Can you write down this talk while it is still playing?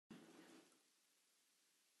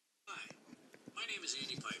My name is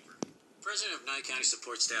Andy Piper, President of Nye County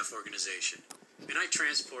Support Staff Organization, and I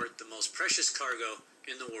transport the most precious cargo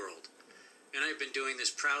in the world. And I've been doing this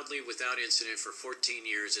proudly without incident for 14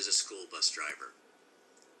 years as a school bus driver.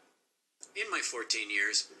 In my 14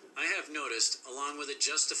 years, I have noticed, along with a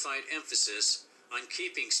justified emphasis on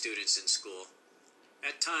keeping students in school,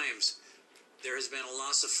 at times there has been a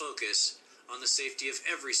loss of focus on the safety of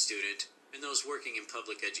every student and those working in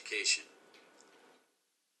public education.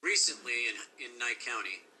 Recently in Nye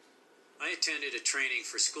County, I attended a training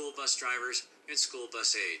for school bus drivers and school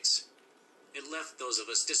bus aides. It left those of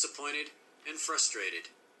us disappointed and frustrated.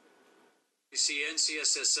 You see,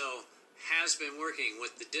 NCSSO has been working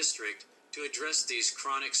with the district to address these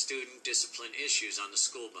chronic student discipline issues on the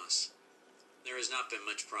school bus. There has not been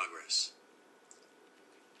much progress.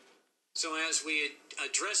 So as we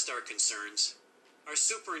addressed our concerns, our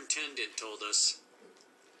superintendent told us,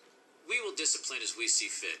 "We will discipline as we see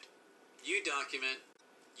fit. You document,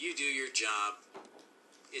 you do your job,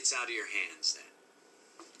 it's out of your hands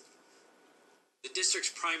then." The district's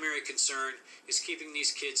primary concern is keeping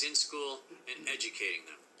these kids in school and educating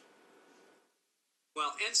them.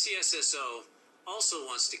 While NCSSO also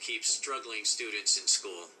wants to keep struggling students in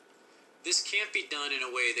school, this can't be done in a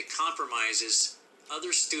way that compromises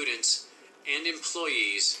other students and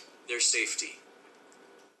employees, their safety.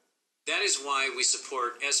 That is why we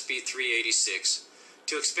support SB386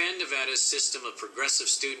 to expand Nevada's system of progressive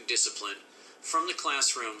student discipline from the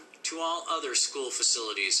classroom to all other school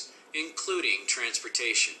facilities, including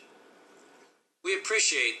transportation. We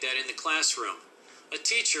appreciate that in the classroom, a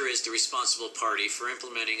teacher is the responsible party for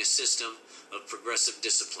implementing a system of progressive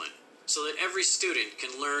discipline so that every student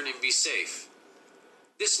can learn and be safe.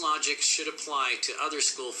 This logic should apply to other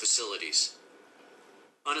school facilities.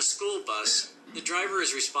 On a school bus, the driver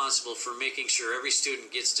is responsible for making sure every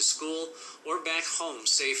student gets to school or back home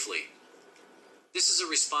safely. This is a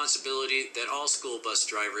responsibility that all school bus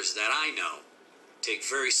drivers that I know take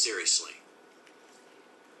very seriously.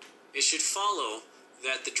 It should follow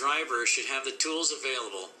that the driver should have the tools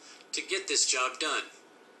available to get this job done,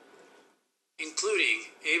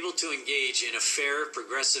 including able to engage in a fair,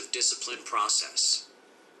 progressive discipline process.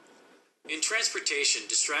 In transportation,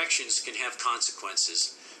 distractions can have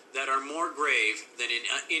consequences that are more grave than in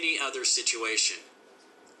any other situation.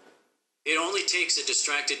 It only takes a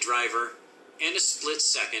distracted driver and a split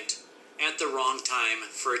second at the wrong time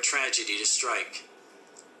for a tragedy to strike.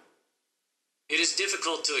 It is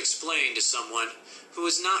difficult to explain to someone who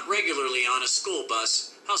is not regularly on a school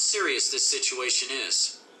bus how serious this situation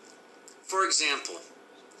is. For example,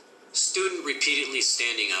 a student repeatedly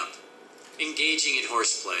standing up, engaging in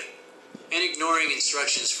horseplay, and ignoring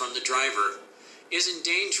instructions from the driver is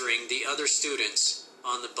endangering the other students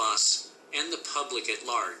on the bus and the public at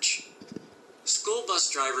large. School bus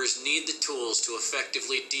drivers need the tools to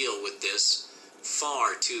effectively deal with this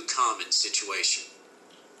far too common situation.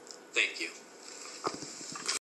 Thank you.